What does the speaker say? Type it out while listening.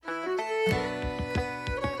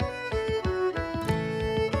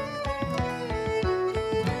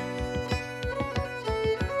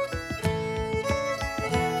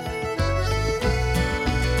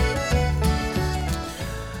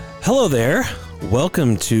Hello there.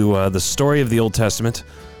 Welcome to the story of the Old Testament,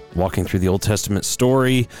 walking through the Old Testament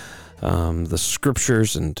story, the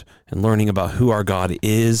scriptures, and learning about who our God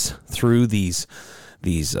is through these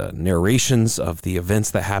narrations of the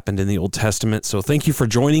events that happened in the Old Testament. So thank you for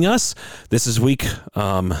joining us. This is week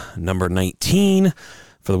number 19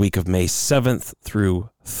 for the week of May 7th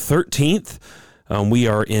through 13th. We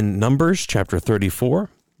are in Numbers chapter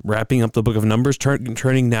 34. Wrapping up the book of Numbers,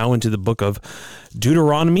 turning now into the book of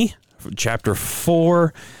Deuteronomy, chapter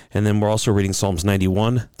 4, and then we're also reading Psalms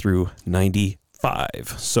 91 through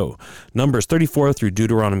 95. So Numbers 34 through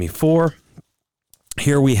Deuteronomy 4.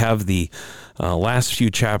 Here we have the last few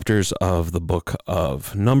chapters of the book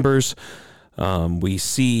of Numbers. We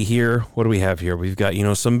see here, what do we have here? We've got,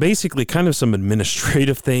 some basically kind of some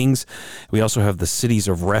administrative things. We also have the cities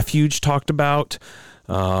of refuge talked about.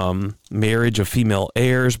 Marriage of female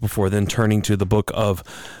heirs, before then turning to the book of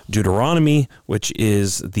Deuteronomy, which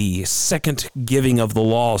is the second giving of the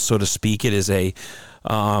law, so to speak. It is it's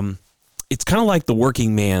kind of like the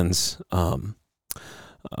working man's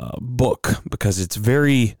book, because it's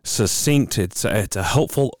very succinct. It's a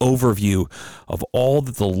helpful overview of all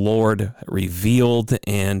that the Lord revealed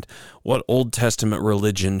and what Old Testament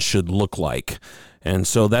religion should look like. And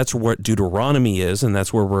so that's what Deuteronomy is, and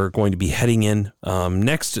that's where we're going to be heading in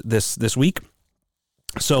next this week.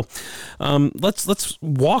 So let's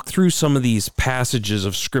walk through some of these passages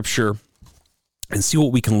of Scripture and see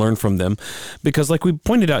what we can learn from them. Because like we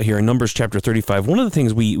pointed out here in Numbers chapter 35, one of the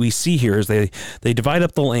things we see here is they divide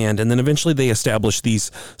up the land, and then eventually they establish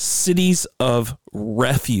these cities of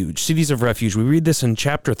refuge. Cities of refuge. We read this in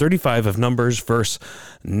chapter 35 of Numbers, verse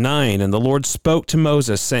 9. And the Lord spoke to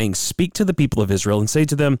Moses, saying, "Speak to the people of Israel and say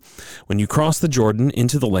to them, when you cross the Jordan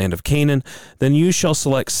into the land of Canaan, then you shall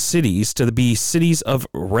select cities to be cities of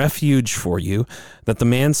refuge for you, that the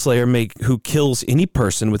manslayer who kills any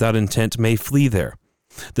person without intent may flee there.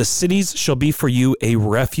 The cities shall be for you a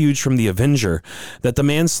refuge from the avenger, that the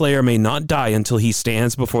manslayer may not die until he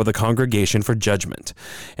stands before the congregation for judgment.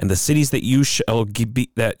 And the cities that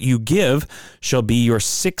you give shall be your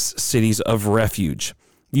 6 cities of refuge.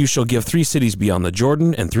 You shall give 3 cities beyond the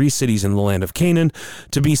Jordan, and 3 cities in the land of Canaan,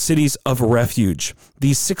 to be cities of refuge.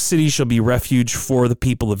 These 6 cities shall be refuge for the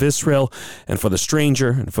people of Israel, and for the stranger,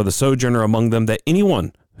 and for the sojourner among them, that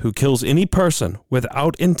anyone who kills any person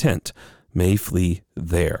without intent may flee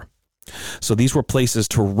there." So these were places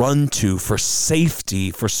to run to for safety,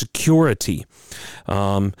 for security.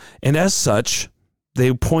 And as such,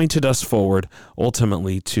 they pointed us forward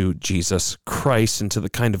ultimately to Jesus Christ and to the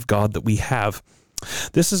kind of God that we have.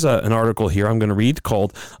 This is an article here I'm going to read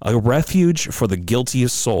called "A Refuge for the Guilty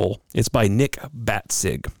Soul." It's by Nick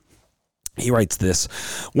Batzig. He writes this: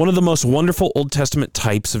 "One of the most wonderful Old Testament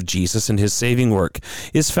types of Jesus and his saving work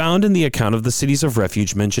is found in the account of the cities of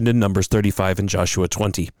refuge mentioned in Numbers 35 and Joshua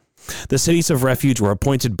 20. The cities of refuge were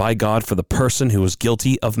appointed by God for the person who was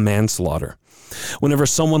guilty of manslaughter. Whenever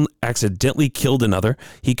someone accidentally killed another,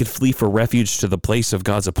 he could flee for refuge to the place of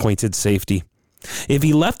God's appointed safety. If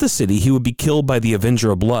he left the city, he would be killed by the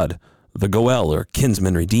avenger of blood, the Goel or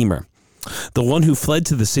kinsman redeemer. The one who fled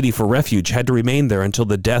to the city for refuge had to remain there until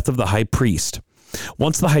the death of the high priest.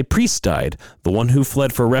 Once the high priest died, the one who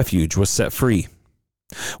fled for refuge was set free.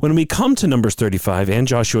 When we come to Numbers 35 and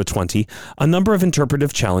Joshua 20, a number of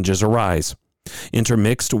interpretive challenges arise.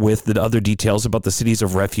 Intermixed with the other details about the cities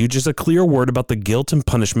of refuge is a clear word about the guilt and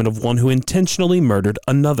punishment of one who intentionally murdered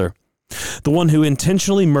another. The one who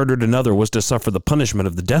intentionally murdered another was to suffer the punishment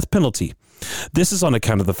of the death penalty. This is on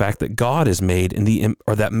account of the fact that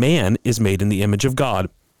that man is made in the image of God.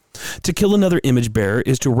 To kill another image bearer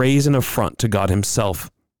is to raise an affront to God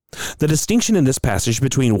himself. The distinction in this passage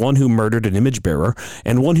between one who murdered an image bearer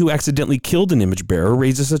and one who accidentally killed an image bearer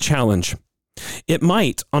raises a challenge. It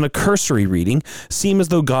might, on a cursory reading, seem as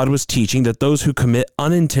though God was teaching that those who commit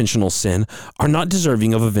unintentional sin are not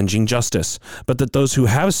deserving of avenging justice, but that those who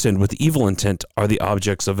have sinned with evil intent are the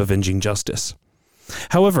objects of avenging justice.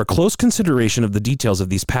 However, close consideration of the details of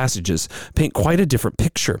these passages paint quite a different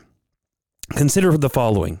picture. Consider the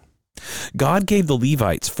following. God gave the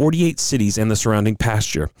Levites 48 cities and the surrounding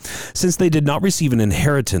pasture, since they did not receive an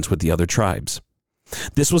inheritance with the other tribes.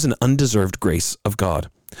 This was an undeserved grace of God.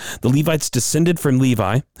 The Levites descended from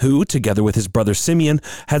Levi, who, together with his brother Simeon,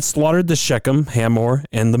 had slaughtered the Shechem, Hamor,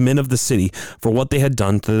 and the men of the city for what they had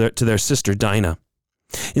done to their sister Dinah.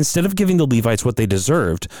 Instead of giving the Levites what they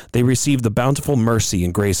deserved, they received the bountiful mercy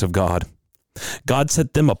and grace of God. God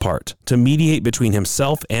set them apart to mediate between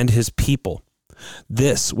himself and his people.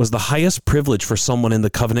 This was the highest privilege for someone in the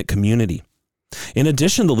covenant community. In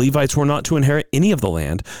addition, the Levites were not to inherit any of the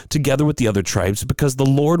land together with the other tribes because the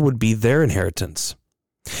Lord would be their inheritance.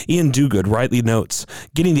 Ian Duguid rightly notes,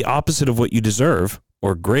 getting the opposite of what you deserve,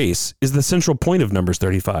 or grace, is the central point of Numbers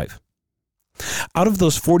 35. Out of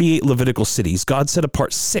those 48 Levitical cities, God set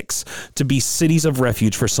apart 6 to be cities of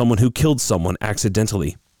refuge for someone who killed someone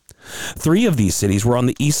accidentally. 3 of these cities were on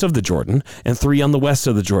the east of the Jordan and 3 on the west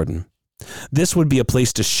of the Jordan. This would be a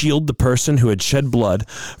place to shield the person who had shed blood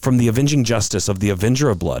from the avenging justice of the avenger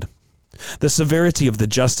of blood. The severity of the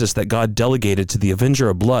justice that God delegated to the avenger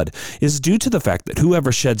of blood is due to the fact that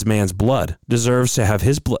whoever sheds man's blood deserves to have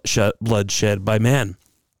his blood shed by man.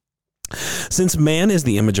 Since man is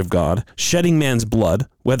the image of God, shedding man's blood,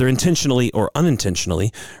 whether intentionally or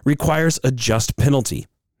unintentionally, requires a just penalty,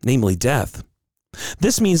 namely death.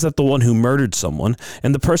 This means that the one who murdered someone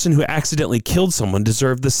and the person who accidentally killed someone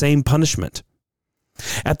deserve the same punishment.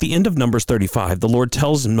 At the end of Numbers 35, the Lord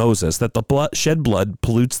tells Moses that the shed blood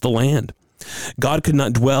pollutes the land. God could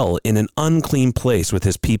not dwell in an unclean place with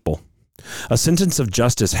his people. A sentence of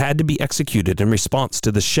justice had to be executed in response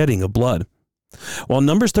to the shedding of blood. While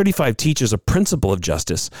Numbers 35 teaches a principle of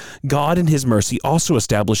justice, God in his mercy also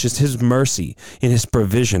establishes his mercy in his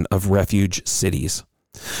provision of refuge cities.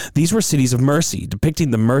 These were cities of mercy,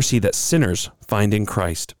 depicting the mercy that sinners find in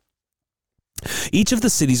Christ. Each of the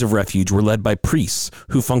cities of refuge were led by priests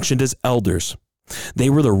who functioned as elders. They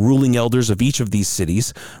were the ruling elders of each of these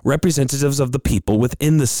cities, representatives of the people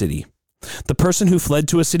within the city. The person who fled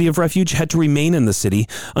to a city of refuge had to remain in the city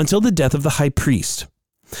until the death of the high priest.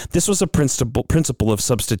 This was a principle of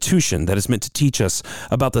substitution that is meant to teach us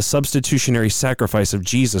about the substitutionary sacrifice of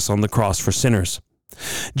Jesus on the cross for sinners.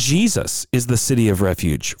 Jesus is the city of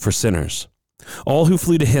refuge for sinners. All who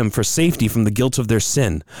flee to him for safety from the guilt of their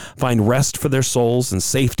sin find rest for their souls and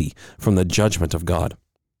safety from the judgment of God.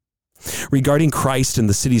 Regarding Christ and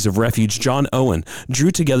the cities of refuge, John Owen drew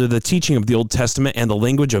together the teaching of the Old Testament and the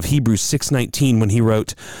language of Hebrews 6:19 when he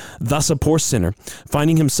wrote, "Thus a poor sinner,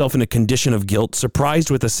 finding himself in a condition of guilt, surprised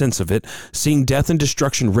with a sense of it, seeing death and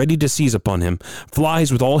destruction ready to seize upon him,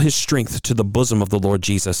 flies with all his strength to the bosom of the Lord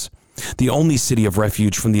Jesus, the only city of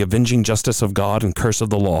refuge from the avenging justice of God and curse of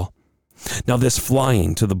the law." Now this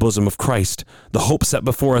flying to the bosom of Christ, the hope set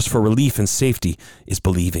before us for relief and safety, is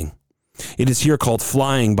believing. It is here called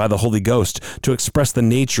flying by the Holy Ghost to express the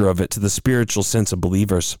nature of it to the spiritual sense of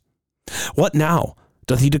believers. What now?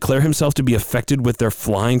 Doth he declare himself to be affected with their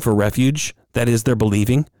flying for refuge, that is, their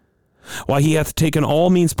believing? Why, he hath taken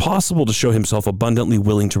all means possible to show himself abundantly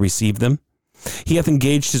willing to receive them. He hath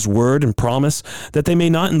engaged his word and promise that they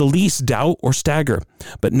may not in the least doubt or stagger,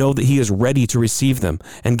 but know that he is ready to receive them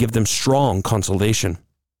and give them strong consolation.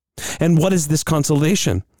 And what is this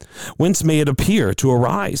consolation? Whence may it appear to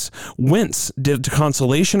arise? Whence did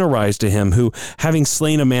consolation arise to him who, having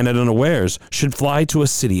slain a man at unawares, should fly to a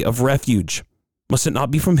city of refuge? Must it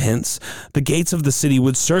not be from hence? The gates of the city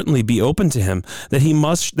would certainly be open to him, that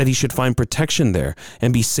he should find protection there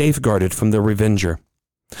and be safeguarded from the revenger.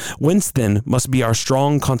 Whence then must be our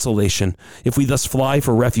strong consolation, if we thus fly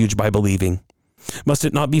for refuge by believing? Must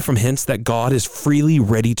it not be from hence that God is freely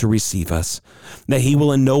ready to receive us, that he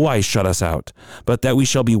will in no wise shut us out, but that we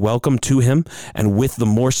shall be welcome to him, and with the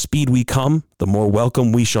more speed we come, the more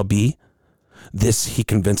welcome we shall be? This he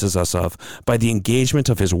convinces us of by the engagement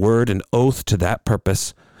of his word and oath to that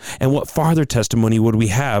purpose. And what farther testimony would we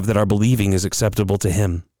have that our believing is acceptable to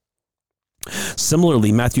him?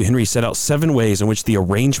 Similarly, Matthew Henry set out 7 ways in which the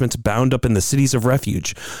arrangements bound up in the cities of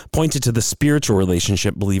refuge pointed to the spiritual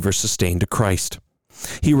relationship believers sustain to Christ.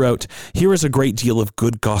 He wrote, "Here is a great deal of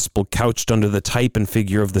good gospel couched under the type and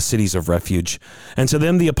figure of the cities of refuge, and to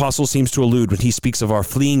them the apostle seems to allude when he speaks of our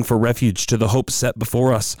fleeing for refuge to the hope set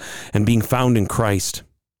before us and being found in Christ.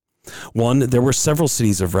 1. There were several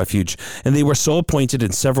cities of refuge, and they were so appointed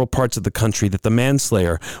in several parts of the country that the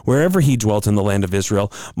manslayer, wherever he dwelt in the land of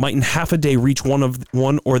Israel, might in half a day reach one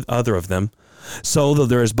or the other of them. So, though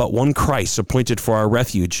there is but one Christ appointed for our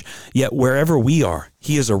refuge, yet wherever we are,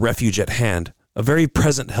 he is a refuge at hand, a very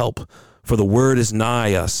present help, for the word is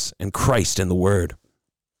nigh us, and Christ in the word.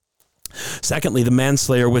 Secondly, the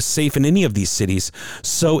manslayer was safe in any of these cities.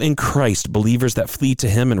 So in Christ, believers that flee to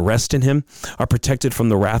him and rest in him are protected from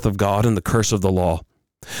the wrath of God and the curse of the law.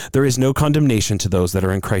 There is no condemnation to those that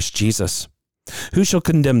are in Christ Jesus. Who shall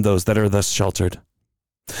condemn those that are thus sheltered?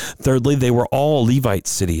 Thirdly, they were all Levite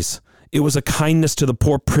cities. It was a kindness to the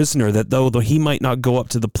poor prisoner that though he might not go up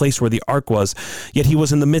to the place where the ark was, yet he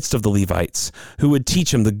was in the midst of the Levites, who would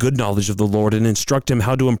teach him the good knowledge of the Lord and instruct him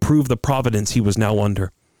how to improve the providence he was now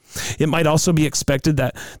under. It might also be expected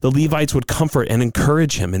that the Levites would comfort and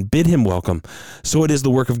encourage him and bid him welcome. So it is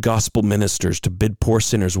the work of gospel ministers to bid poor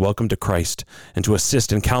sinners welcome to Christ and to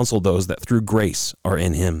assist and counsel those that through grace are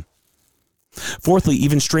in him. Fourthly,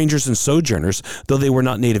 even strangers and sojourners, though they were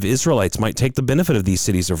not native Israelites, might take the benefit of these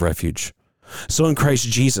cities of refuge. So in Christ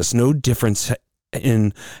Jesus, no difference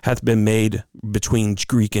hath been made between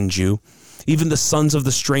Greek and Jew. Even the sons of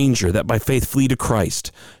the stranger that by faith flee to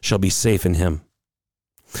Christ shall be safe in him.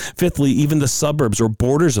 Fifthly, even the suburbs or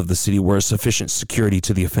borders of the city were a sufficient security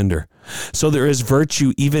to the offender. So there is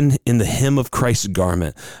virtue even in the hem of Christ's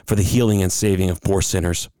garment for the healing and saving of poor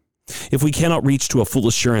sinners. If we cannot reach to a full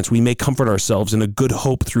assurance, we may comfort ourselves in a good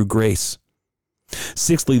hope through grace.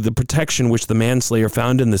 Sixthly, the protection which the manslayer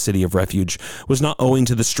found in the city of refuge was not owing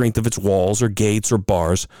to the strength of its walls or gates or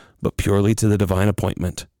bars, but purely to the divine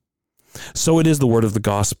appointment. So it is the word of the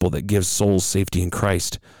gospel that gives souls safety in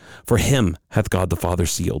Christ. For him hath God the Father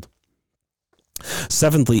sealed.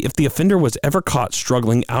 Seventhly, if the offender was ever caught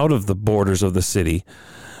struggling out of the borders of the city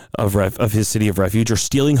of his city of refuge, or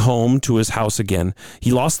stealing home to his house again,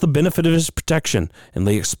 he lost the benefit of his protection and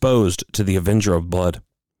lay exposed to the avenger of blood.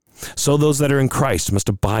 So those that are in Christ must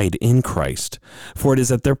abide in Christ, for it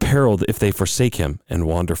is at their peril if they forsake him and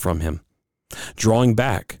wander from him. Drawing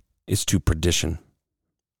back is to perdition.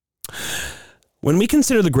 When we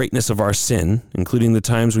consider the greatness of our sin, including the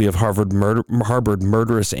times we have harbored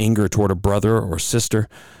murderous anger toward a brother or sister,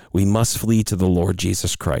 we must flee to the Lord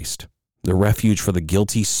Jesus Christ, the refuge for the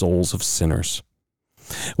guilty souls of sinners.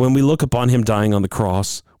 When we look upon him dying on the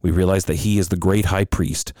cross, we realize that he is the great high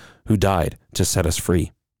priest who died to set us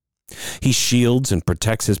free. He shields and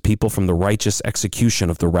protects his people from the righteous execution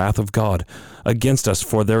of the wrath of God against us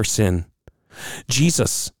for their sin.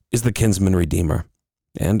 Jesus is the kinsman redeemer,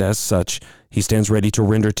 and as such, he stands ready to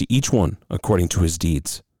render to each one according to his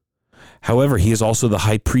deeds. However, he is also the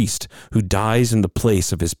high priest who dies in the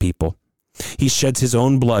place of his people. He sheds his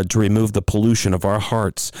own blood to remove the pollution of our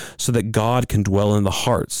hearts so that God can dwell in the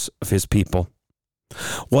hearts of his people.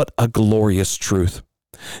 What a glorious truth!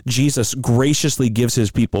 Jesus graciously gives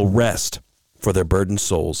his people rest for their burdened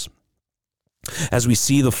souls. As we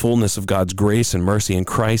see the fullness of God's grace and mercy in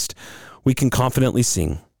Christ, we can confidently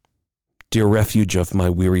sing, "Dear refuge of my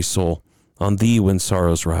weary soul, on thee when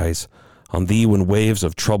sorrows rise, on thee when waves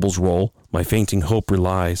of troubles roll, my fainting hope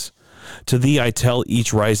relies. To thee I tell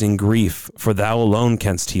each rising grief, for thou alone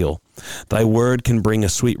canst heal. Thy word can bring a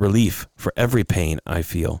sweet relief for every pain I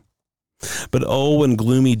feel. But oh, when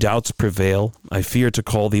gloomy doubts prevail, I fear to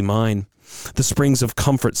call thee mine. The springs of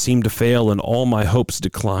comfort seem to fail, and all my hopes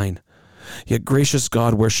decline. Yet, gracious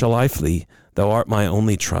God, where shall I flee? Thou art my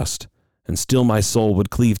only trust, and still my soul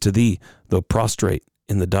would cleave to thee, though prostrate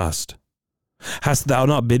in the dust. Hast thou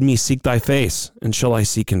not bid me seek thy face, and shall I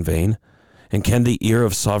seek in vain? And can the ear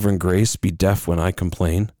of sovereign grace be deaf when I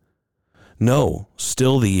complain? No,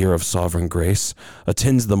 still the ear of sovereign grace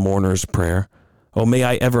attends the mourner's prayer. Oh, may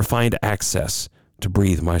I ever find access to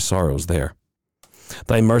breathe my sorrows there.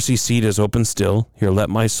 Thy mercy seat is open still, here let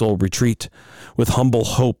my soul retreat. With humble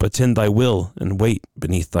hope attend thy will, and wait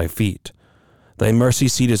beneath thy feet. Thy mercy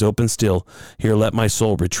seat is open still, here let my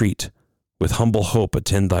soul retreat. With humble hope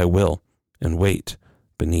attend thy will, and wait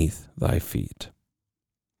beneath thy feet."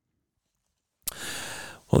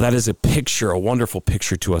 Well, that is a picture, a wonderful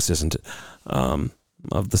picture to us, isn't it,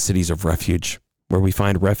 of the cities of refuge, where we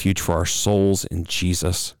find refuge for our souls in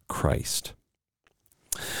Jesus Christ.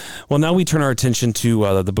 Well, now we turn our attention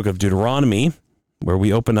to the book of Deuteronomy, where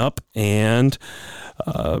we open up, and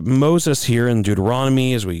Moses here in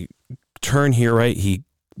Deuteronomy, as we turn here, right, he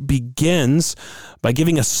begins by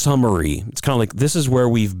giving a summary. It's kind of like, this is where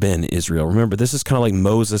we've been, Israel. Remember, this is kind of like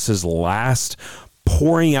Moses' last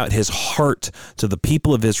pouring out his heart to the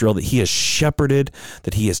people of Israel that he has shepherded,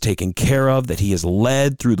 that he has taken care of, that he has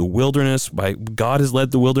led through the wilderness. God has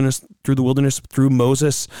led the wilderness through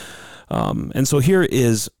Moses. And so here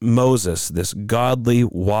is Moses, this godly,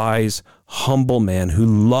 wise, humble man who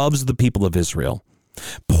loves the people of Israel,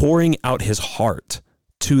 pouring out his heart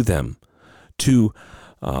to them to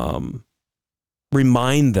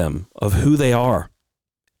remind them of who they are,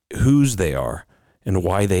 whose they are, and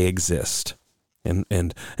why they exist.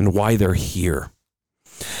 And why they're here.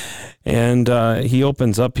 And he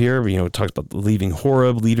opens up here, talks about leaving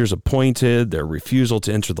Horeb, leaders appointed, their refusal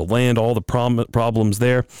to enter the land, all the problems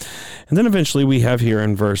there. And then eventually we have here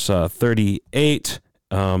in verse 38,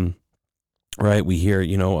 right, we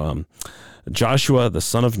hear, Joshua, the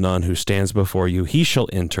son of Nun, who stands before you, he shall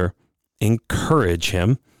enter, encourage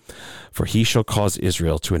him, for he shall cause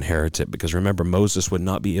Israel to inherit it. Because remember, Moses would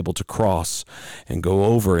not be able to cross and go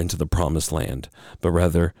over into the promised land, but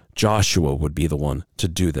rather Joshua would be the one to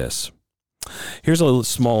do this. Here's a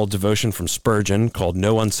small devotion from Spurgeon called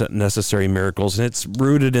No Unnecessary Miracles, and it's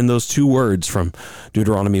rooted in those two words from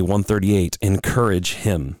Deuteronomy 138, encourage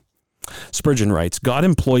him. Spurgeon writes, God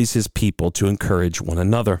employs his people to encourage one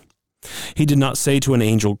another. He did not say to an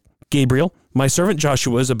angel, Gabriel, my servant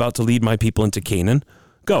Joshua is about to lead my people into Canaan.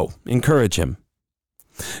 Go, encourage him.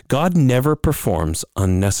 God never performs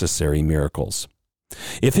unnecessary miracles.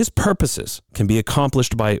 If his purposes can be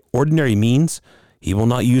accomplished by ordinary means, he will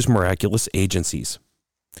not use miraculous agencies.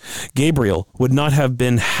 Gabriel would not have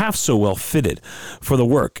been half so well fitted for the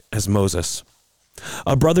work as Moses.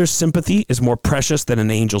 A brother's sympathy is more precious than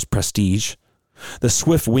an angel's prestige. The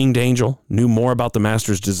swift-winged angel knew more about the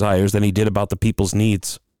master's desires than he did about the people's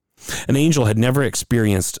needs. An angel had never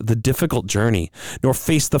experienced the difficult journey, nor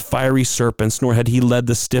faced the fiery serpents, nor had he led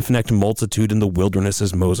the stiff-necked multitude in the wilderness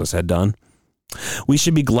as Moses had done. We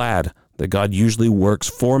should be glad that God usually works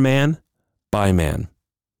for man, by man.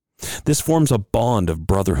 This forms a bond of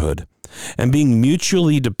brotherhood, and being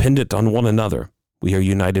mutually dependent on one another, we are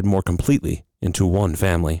united more completely into one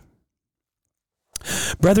family.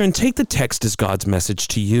 Brethren, take the text as God's message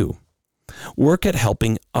to you. Work at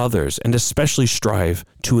helping others, and especially strive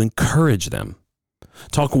to encourage them.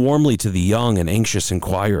 Talk warmly to the young and anxious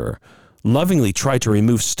inquirer. Lovingly try to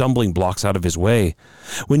remove stumbling blocks out of his way.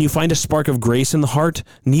 When you find a spark of grace in the heart,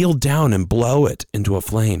 kneel down and blow it into a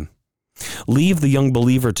flame. Leave the young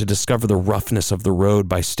believer to discover the roughness of the road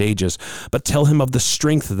by stages, but tell him of the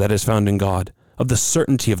strength that is found in God, of the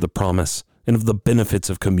certainty of the promise, and of the benefits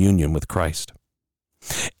of communion with Christ.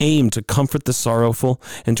 Aim to comfort the sorrowful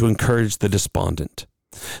and to encourage the despondent.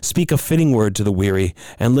 Speak a fitting word to the weary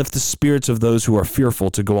and lift the spirits of those who are fearful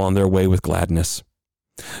to go on their way with gladness.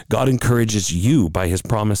 God encourages you by his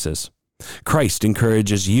promises. Christ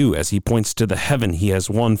encourages you as he points to the heaven he has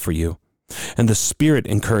won for you. And the Spirit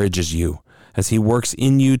encourages you as he works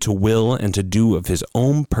in you to will and to do of his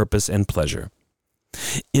own purpose and pleasure.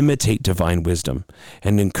 Imitate divine wisdom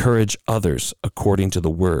and encourage others according to the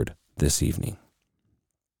word this evening.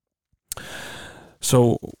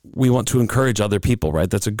 So we want to encourage other people, right?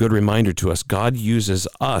 That's a good reminder to us. God uses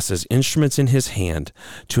us as instruments in his hand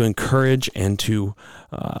to encourage and to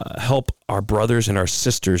help our brothers and our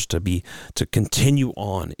sisters to continue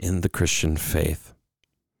on in the Christian faith.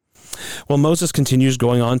 Well, Moses continues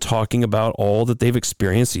going on talking about all that they've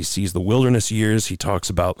experienced. He sees the wilderness years. He talks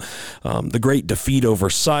about the great defeat over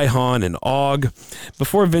Sihon and Og.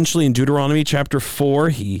 Before eventually in Deuteronomy chapter 4,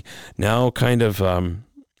 he now kind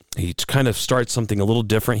of starts something a little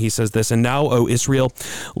different. He says this, "And now, O Israel,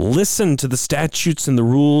 listen to the statutes and the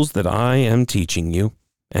rules that I am teaching you,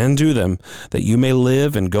 and do them, that you may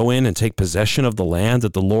live and go in and take possession of the land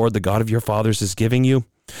that the Lord, the God of your fathers, is giving you.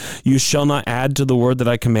 You shall not add to the word that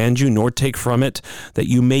I command you, nor take from it, that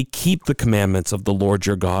you may keep the commandments of the Lord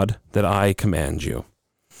your God that I command you."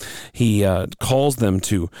 He calls them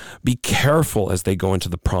to be careful as they go into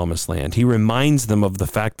the promised land. He reminds them of the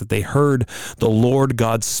fact that they heard the Lord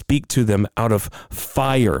God speak to them out of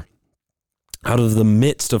fire, out of the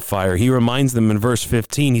midst of fire. He reminds them in verse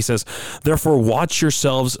 15, he says, "Therefore watch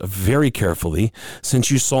yourselves very carefully,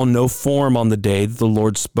 since you saw no form on the day that the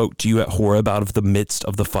Lord spoke to you at Horeb out of the midst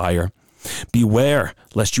of the fire. Beware,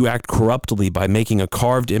 lest you act corruptly by making a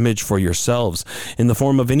carved image for yourselves, in the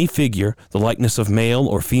form of any figure, the likeness of male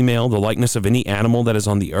or female, the likeness of any animal that is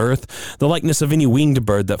on the earth, the likeness of any winged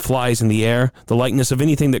bird that flies in the air, the likeness of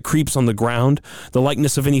anything that creeps on the ground, the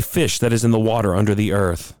likeness of any fish that is in the water under the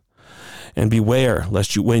earth. And beware,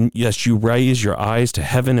 lest you raise your eyes to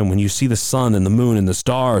heaven, and when you see the sun and the moon and the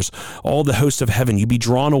stars, all the hosts of heaven, you be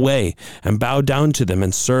drawn away and bow down to them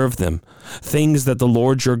and serve them, things that the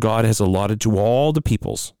Lord your God has allotted to all the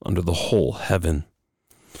peoples under the whole heaven."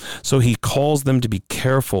 So he calls them to be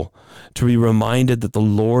careful, to be reminded that the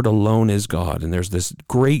Lord alone is God. And there's this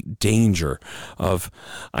great danger of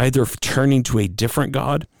either turning to a different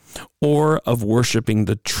God or of worshiping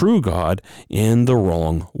the true God in the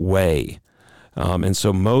wrong way. And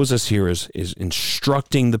so Moses here is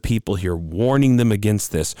instructing the people here, warning them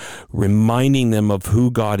against this, reminding them of who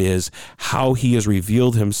God is, how he has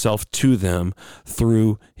revealed himself to them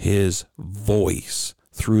through his voice,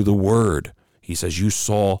 through the word. He says, "You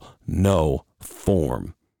saw no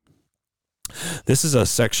form." This is a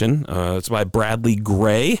section, it's by Bradley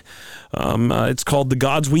Gray. It's called "The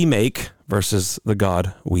Gods We Make versus the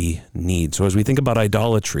God We Need." So as we think about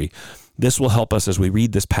idolatry, this will help us as we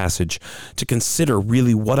read this passage to consider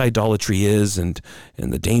really what idolatry is and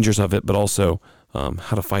the dangers of it, but also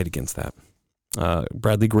how to fight against that.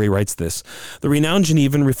 Bradley Gray writes this: "The renowned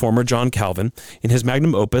Genevan reformer John Calvin, in his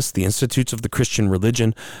magnum opus, The Institutes of the Christian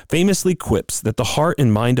Religion, famously quips that the heart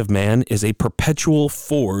and mind of man is a perpetual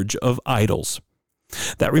forge of idols.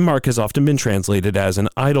 That remark has often been translated as an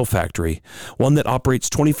idol factory, one that operates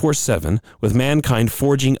 24/7, with mankind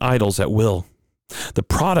forging idols at will. The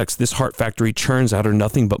products this heart factory churns out are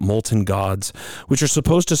nothing but molten gods, which are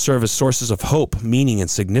supposed to serve as sources of hope, meaning, and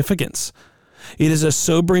significance. It is a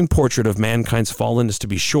sobering portrait of mankind's fallenness, to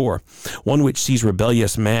be sure, one which sees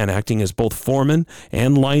rebellious man acting as both foreman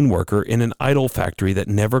and line worker in an idol factory that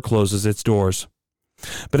never closes its doors.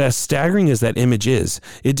 But as staggering as that image is,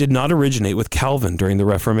 it did not originate with Calvin during the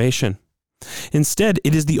Reformation. Instead,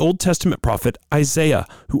 it is the Old Testament prophet Isaiah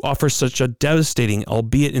who offers such a devastating,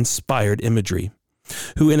 albeit inspired imagery,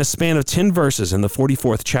 who in a span of 10 verses in the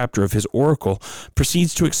 44th chapter of his oracle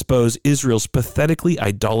proceeds to expose Israel's pathetically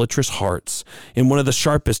idolatrous hearts in one of the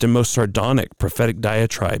sharpest and most sardonic prophetic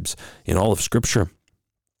diatribes in all of Scripture.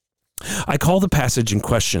 I call the passage in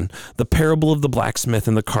question the parable of the blacksmith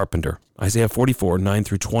and the carpenter, Isaiah 44, 9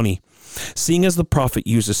 through 20, seeing as the prophet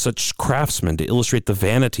uses such craftsmen to illustrate the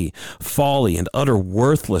vanity, folly, and utter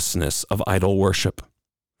worthlessness of idol worship.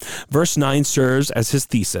 Verse 9 serves as his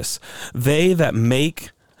thesis. They that make,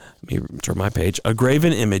 let me turn my page, a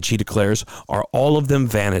graven image, he declares, are all of them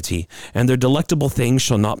vanity, and their delectable things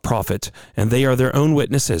shall not profit, and they are their own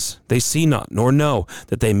witnesses. They see not, nor know,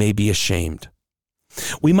 that they may be ashamed.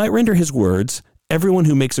 We might render his words, everyone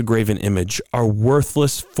who makes a graven image are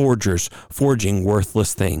worthless forgers, forging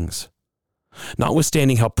worthless things.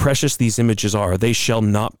 Notwithstanding how precious these images are, they shall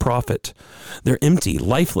not profit. They're empty,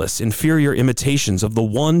 lifeless, inferior imitations of the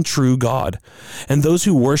one true God, and those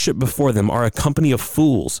who worship before them are a company of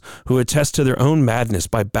fools who attest to their own madness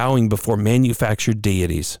by bowing before manufactured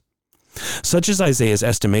deities. Such is Isaiah's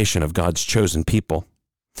estimation of God's chosen people.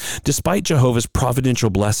 Despite Jehovah's providential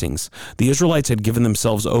blessings, the Israelites had given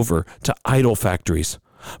themselves over to idol factories,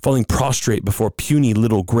 falling prostrate before puny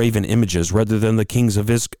little graven images rather than the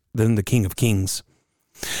King of Kings.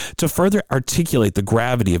 To further articulate the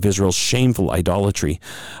gravity of Israel's shameful idolatry,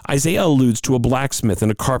 Isaiah alludes to a blacksmith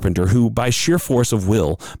and a carpenter who, by sheer force of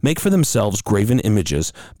will, make for themselves graven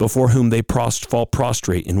images before whom they fall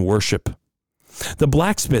prostrate in worship. The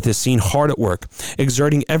blacksmith is seen hard at work,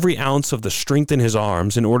 exerting every ounce of the strength in his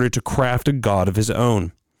arms in order to craft a god of his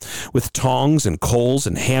own. With tongs and coals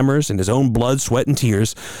and hammers and his own blood, sweat, and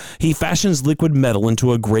tears, he fashions liquid metal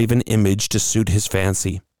into a graven image to suit his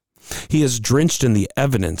fancy. He is drenched in the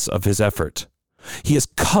evidence of his effort. He is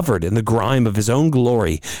covered in the grime of his own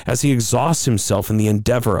glory as he exhausts himself in the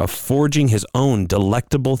endeavor of forging his own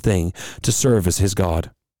delectable thing to serve as his god.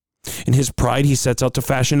 In his pride, he sets out to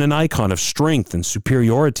fashion an icon of strength and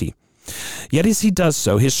superiority. Yet as he does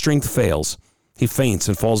so, his strength fails. He faints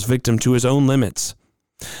and falls victim to his own limits.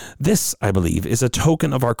 This, I believe, is a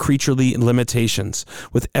token of our creaturely limitations,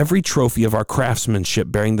 with every trophy of our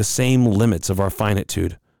craftsmanship bearing the same limits of our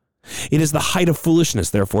finitude. It is the height of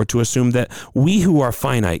foolishness, therefore, to assume that we who are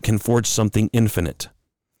finite can forge something infinite.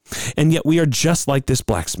 And yet we are just like this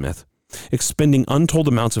blacksmith, expending untold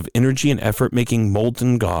amounts of energy and effort making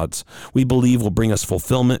molten gods we believe will bring us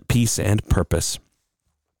fulfillment, peace, and purpose.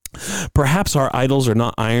 Perhaps our idols are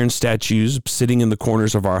not iron statues sitting in the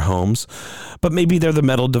corners of our homes, but maybe they're the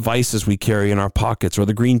metal devices we carry in our pockets, or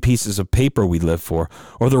the green pieces of paper we live for,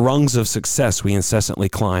 or the rungs of success we incessantly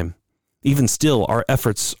climb. Even still, our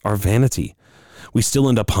efforts are vanity. We still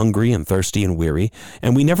end up hungry and thirsty and weary,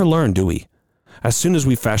 and we never learn, do we? As soon as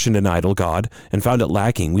we fashioned an idol god and found it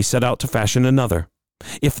lacking, we set out to fashion another.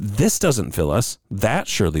 If this doesn't fill us, that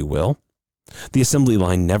surely will. The assembly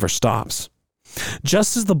line never stops.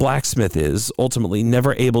 Just as the blacksmith is, ultimately,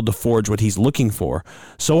 never able to forge what he's looking for,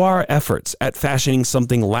 so our efforts at fashioning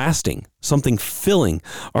something lasting, something filling,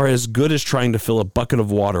 are as good as trying to fill a bucket of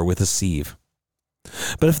water with a sieve.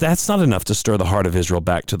 But if that's not enough to stir the heart of Israel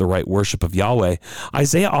back to the right worship of Yahweh,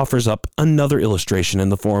 Isaiah offers up another illustration in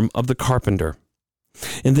the form of the carpenter.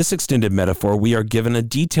 In this extended metaphor, we are given a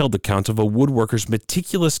detailed account of a woodworker's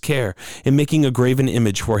meticulous care in making a graven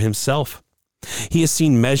image for himself. He is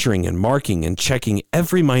seen measuring and marking and checking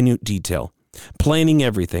every minute detail, planning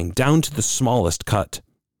everything down to the smallest cut.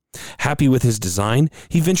 Happy with his design,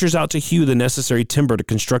 he ventures out to hew the necessary timber to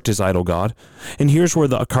construct his idol god, and here's where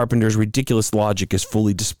the carpenter's ridiculous logic is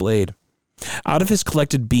fully displayed. Out of his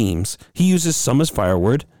collected beams, he uses some as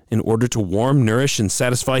firewood in order to warm, nourish, and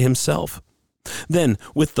satisfy himself. Then,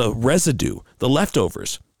 with the residue, the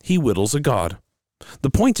leftovers, he whittles a god.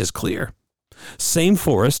 The point is clear. Same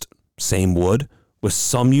forest, same wood, with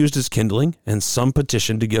some used as kindling and some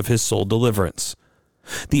petitioned to give his soul deliverance.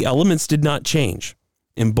 The elements did not change.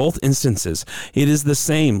 In both instances, it is the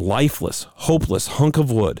same lifeless, hopeless hunk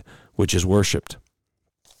of wood which is worshipped.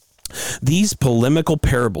 These polemical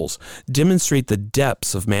parables demonstrate the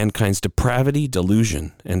depths of mankind's depravity,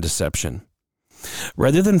 delusion, and deception.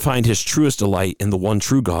 Rather than find his truest delight in the one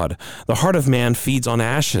true God, the heart of man feeds on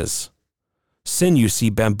ashes. Sin, you see,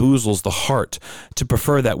 bamboozles the heart to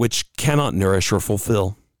prefer that which cannot nourish or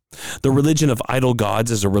fulfill. The religion of idol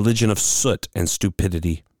gods is a religion of soot and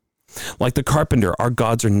stupidity. Like the carpenter, our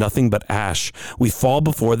gods are nothing but ash. We fall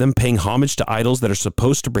before them, paying homage to idols that are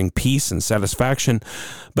supposed to bring peace and satisfaction.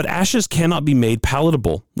 But ashes cannot be made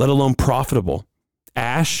palatable, let alone profitable.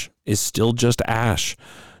 Ash is still just ash,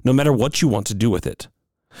 no matter what you want to do with it.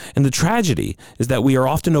 And the tragedy is that we are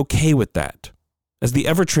often okay with that. As the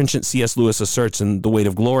ever-trenchant C.S. Lewis asserts in The Weight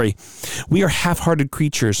of Glory, we are half-hearted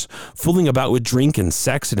creatures, fooling about with drink and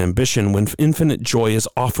sex and ambition when infinite joy is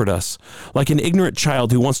offered us, like an ignorant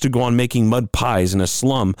child who wants to go on making mud pies in a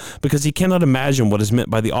slum because he cannot imagine what is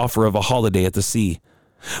meant by the offer of a holiday at the sea.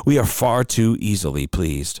 We are far too easily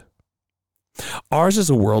pleased. Ours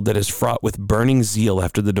is a world that is fraught with burning zeal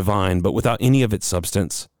after the divine, but without any of its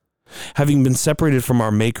substance. Having been separated from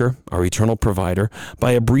our Maker, our eternal provider,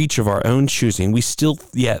 by a breach of our own choosing, we still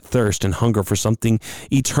yet thirst and hunger for something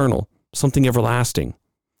eternal, something everlasting.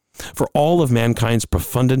 For all of mankind's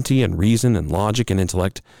profundity and reason and logic and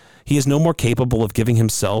intellect, he is no more capable of giving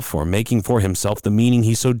himself or making for himself the meaning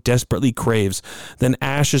he so desperately craves than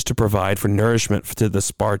ashes to provide for nourishment to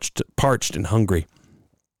the parched and hungry.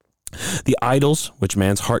 The idols which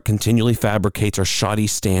man's heart continually fabricates are shoddy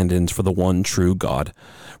stand-ins for the one true God,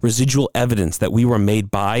 residual evidence that we were made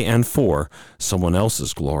by and for someone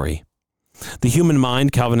else's glory. The human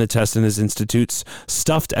mind, Calvin attests in his Institutes,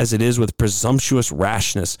 stuffed as it is with presumptuous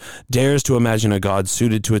rashness, dares to imagine a God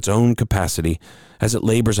suited to its own capacity. As it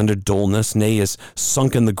labors under dullness, nay, is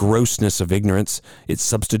sunk in the grossness of ignorance, it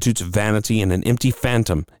substitutes vanity and an empty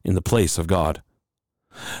phantom in the place of God.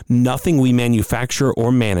 Nothing we manufacture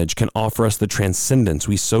or manage can offer us the transcendence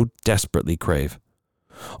we so desperately crave.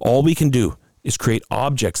 All we can do is create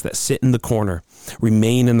objects that sit in the corner,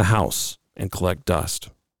 remain in the house, and collect dust.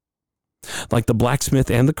 Like the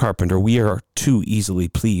blacksmith and the carpenter, we are too easily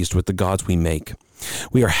pleased with the gods we make.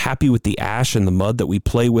 We are happy with the ash and the mud that we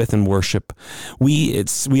play with and worship. We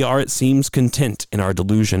are, it seems, content in our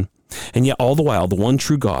delusion. And yet all the while, the one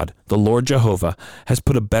true God, the Lord Jehovah, has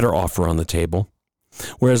put a better offer on the table.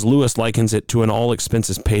 Whereas Lewis likens it to an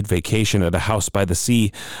all-expenses-paid vacation at a house by the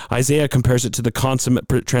sea, Isaiah compares it to the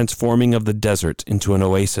consummate transforming of the desert into an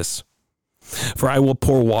oasis. For I will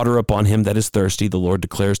pour water upon him that is thirsty, the Lord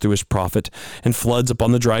declares through his prophet, and floods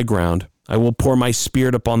upon the dry ground. I will pour my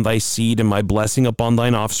spirit upon thy seed and my blessing upon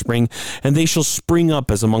thine offspring, and they shall spring up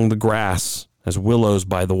as among the grass, as willows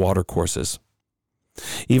by the watercourses.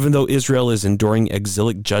 Even though Israel is enduring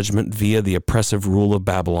exilic judgment via the oppressive rule of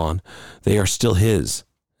Babylon, they are still his,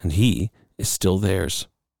 and he is still theirs.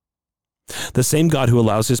 The same God who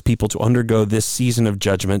allows his people to undergo this season of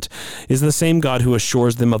judgment is the same God who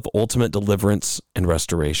assures them of ultimate deliverance and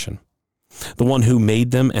restoration. The one who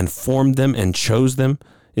made them and formed them and chose them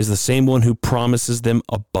is the same one who promises them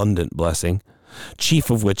abundant blessing, chief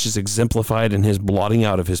of which is exemplified in his blotting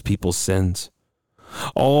out of his people's sins.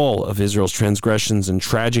 All of Israel's transgressions and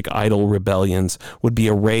tragic idol rebellions would be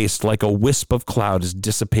erased like a wisp of cloud is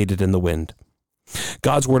dissipated in the wind.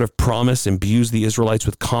 God's word of promise imbues the Israelites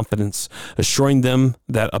with confidence, assuring them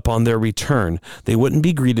that upon their return, they wouldn't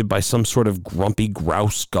be greeted by some sort of grumpy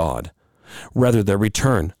grouse god. Rather, their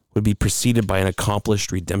return would be preceded by an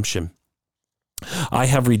accomplished redemption. I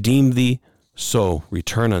have redeemed thee, so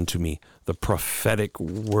return unto me. The prophetic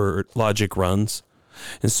word logic runs.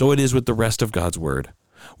 And so it is with the rest of God's word,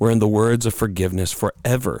 wherein the words of forgiveness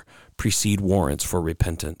forever precede warrants for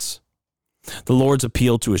repentance. The Lord's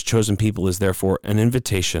appeal to his chosen people is therefore an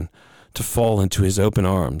invitation to fall into his open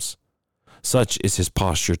arms. Such is his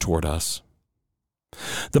posture toward us.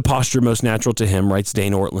 The posture most natural to him, writes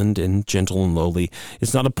Dane Ortland in Gentle and Lowly,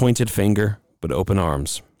 is not a pointed finger, but open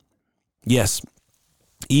arms. Yes,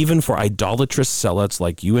 even for idolatrous zealots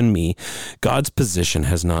like you and me, God's position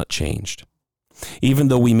has not changed. Even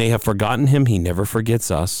though we may have forgotten him, he never forgets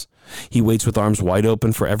us. He waits with arms wide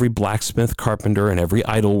open for every blacksmith, carpenter, and every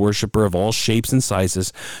idol worshiper of all shapes and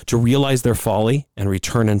sizes to realize their folly and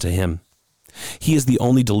return unto him. He is the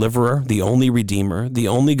only deliverer, the only redeemer, the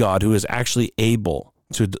only God who is actually able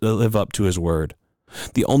to live up to his word,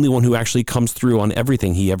 the only one who actually comes through on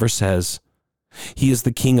everything he ever says. He is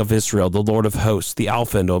the King of Israel, the Lord of hosts, the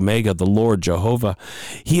Alpha and Omega, the Lord Jehovah.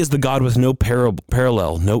 He is the God with no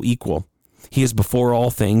parallel, no equal. He is before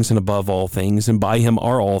all things and above all things, and by him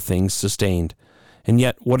are all things sustained. And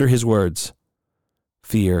yet, what are his words?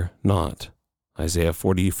 Fear not. Isaiah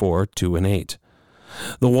 44, 2 and 8.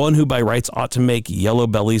 The one who by rights ought to make yellow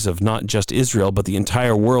bellies of not just Israel, but the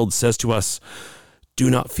entire world says to us, do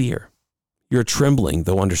not fear. Your trembling,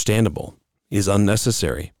 though understandable, is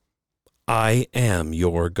unnecessary. I am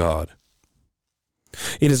your God.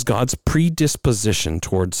 It is God's predisposition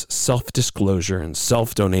towards self-disclosure and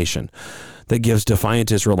self-donation that gives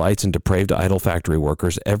defiant Israelites and depraved idol factory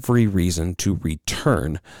workers every reason to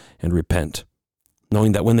return and repent,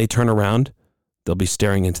 knowing that when they turn around, they'll be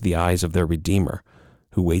staring into the eyes of their Redeemer,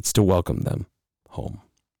 who waits to welcome them home.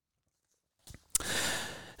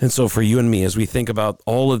 And so for you and me, as we think about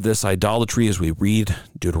all of this idolatry, as we read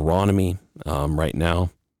Deuteronomy right now,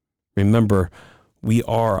 remember, we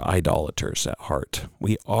are idolaters at heart.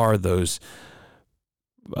 We are those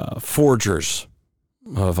forgers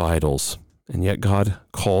of idols. And yet God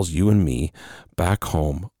calls you and me back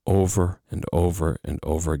home over and over and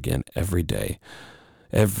over again every day,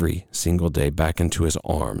 every single day, back into his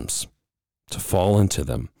arms, to fall into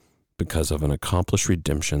them because of an accomplished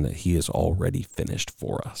redemption that he has already finished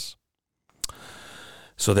for us.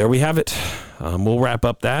 So there we have it. We'll wrap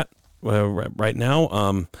up that right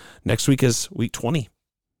now. Next week is week 20.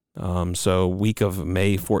 So week of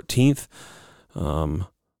May 14th,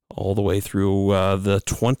 all the way through the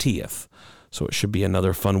 20th. So it should be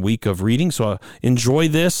another fun week of reading. So enjoy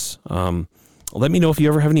this. Let me know if you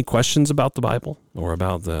ever have any questions about the Bible or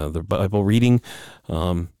about the Bible reading.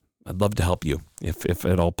 I'd love to help you if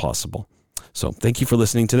at all possible. So thank you for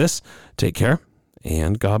listening to this. Take care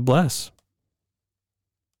and God bless.